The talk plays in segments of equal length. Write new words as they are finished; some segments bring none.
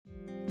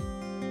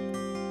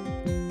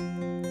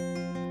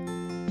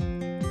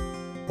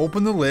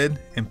Open the lid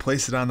and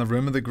place it on the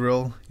rim of the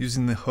grill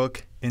using the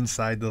hook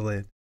inside the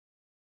lid.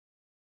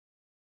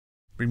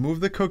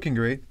 Remove the cooking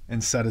grate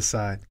and set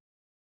aside.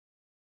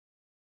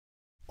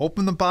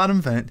 Open the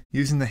bottom vent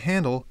using the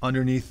handle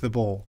underneath the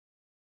bowl.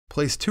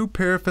 Place 2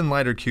 paraffin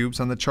lighter cubes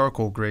on the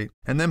charcoal grate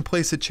and then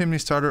place a chimney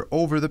starter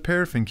over the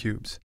paraffin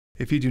cubes.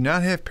 If you do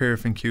not have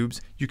paraffin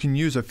cubes, you can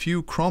use a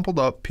few crumpled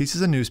up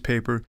pieces of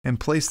newspaper and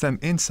place them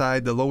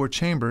inside the lower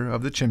chamber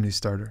of the chimney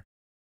starter.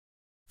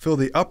 Fill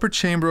the upper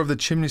chamber of the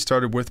chimney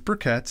starter with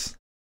briquettes,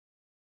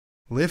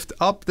 lift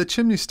up the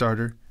chimney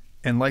starter,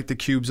 and light the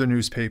cubes of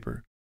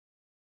newspaper.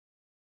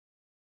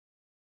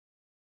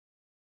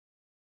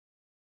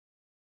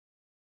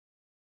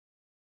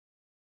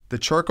 The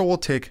charcoal will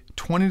take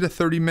 20 to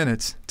 30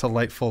 minutes to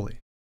light fully.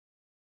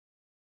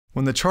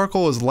 When the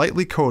charcoal is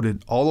lightly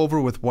coated all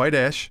over with white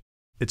ash,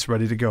 it's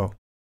ready to go.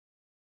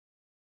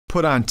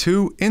 Put on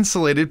 2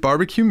 insulated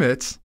barbecue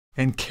mitts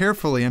and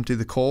carefully empty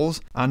the coals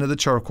onto the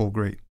charcoal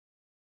grate.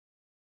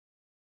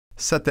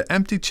 Set the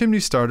empty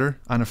chimney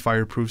starter on a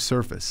fireproof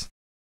surface.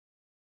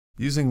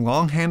 Using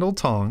long-handled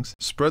tongs,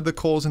 spread the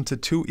coals into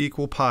 2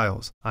 equal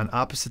piles on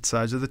opposite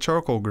sides of the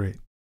charcoal grate.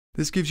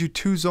 This gives you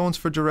 2 zones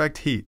for direct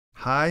heat,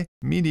 high,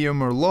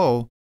 medium, or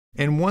low,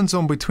 and 1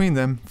 zone between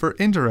them for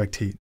indirect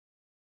heat.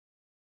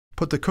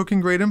 Put the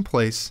cooking grate in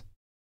place,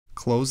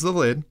 close the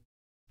lid,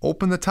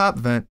 open the top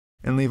vent,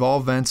 and leave all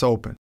vents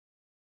open.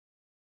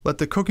 Let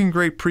the cooking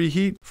grate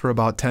preheat for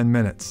about 10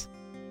 minutes.